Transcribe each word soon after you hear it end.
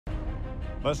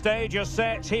The stage is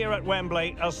set here at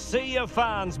Wembley. A sea of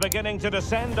fans beginning to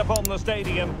descend upon the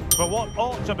stadium for what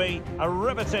ought to be a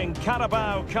riveting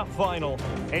Carabao Cup final.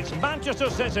 It's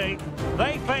Manchester City.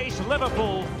 They face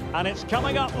Liverpool, and it's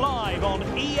coming up live on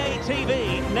EA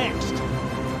TV next.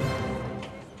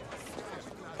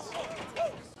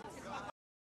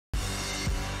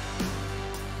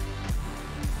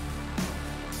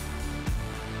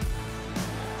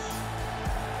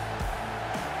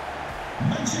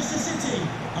 Manchester City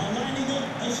are lining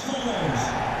up as follows.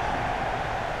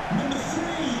 Number 3,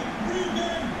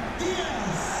 Ruben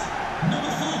Diaz.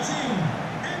 Number 14,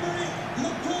 Emerick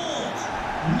Laporte.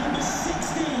 Number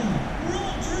 16,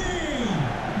 Rodri.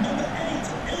 Number 8,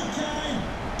 Ilkay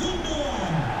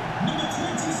Gundogan. Number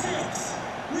 26,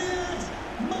 Riyad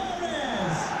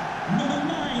Mahrez. Number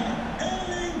 9,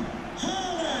 Erling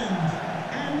Haaland.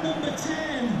 And number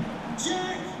 10,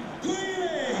 Jack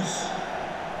Grealish.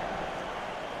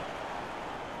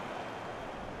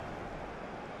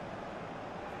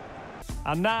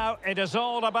 And now it is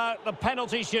all about the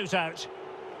penalty shootout.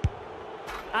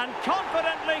 And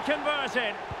confidently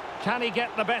converted. Can he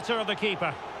get the better of the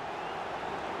keeper?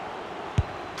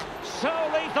 So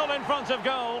lethal in front of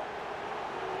goal.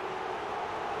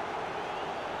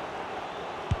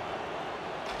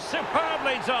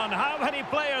 Superbly done. How many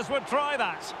players would try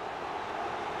that?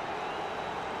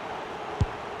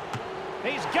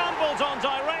 He's gambled on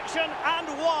direction and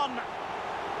won.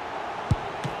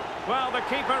 Well, the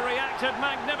keeper reacted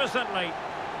magnificently.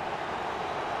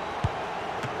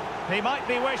 He might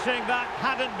be wishing that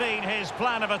hadn't been his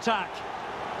plan of attack.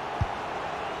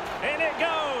 In it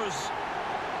goes.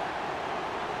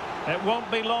 It won't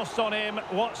be lost on him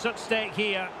what's at stake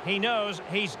here. He knows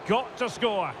he's got to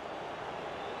score.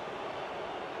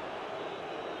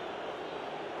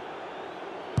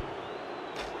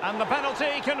 And the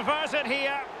penalty converted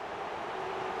here.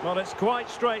 Well, it's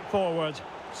quite straightforward.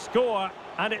 Score,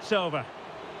 and it's over.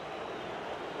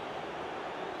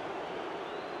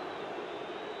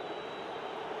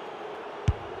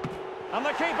 And the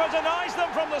keeper denies them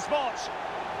from the spot.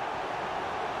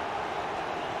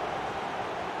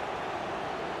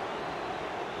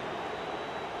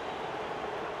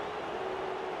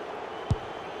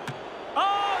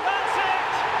 Oh, that's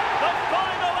it! The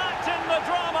final act in the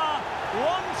drama.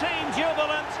 One team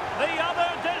jubilant, the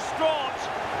other distraught.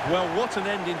 Well, what an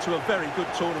ending to a very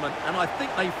good tournament, and I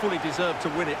think they fully deserve to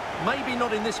win it. Maybe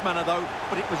not in this manner, though,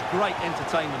 but it was great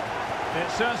entertainment. It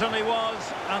certainly was,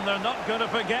 and they're not going to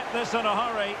forget this in a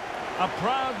hurry. A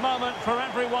proud moment for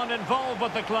everyone involved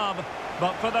with the club,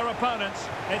 but for their opponents,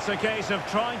 it's a case of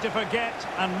trying to forget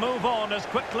and move on as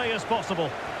quickly as possible.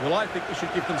 Well, I think we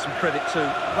should give them some credit too.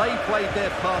 They played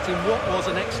their part in what was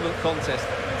an excellent contest.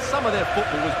 Some of their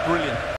football was brilliant.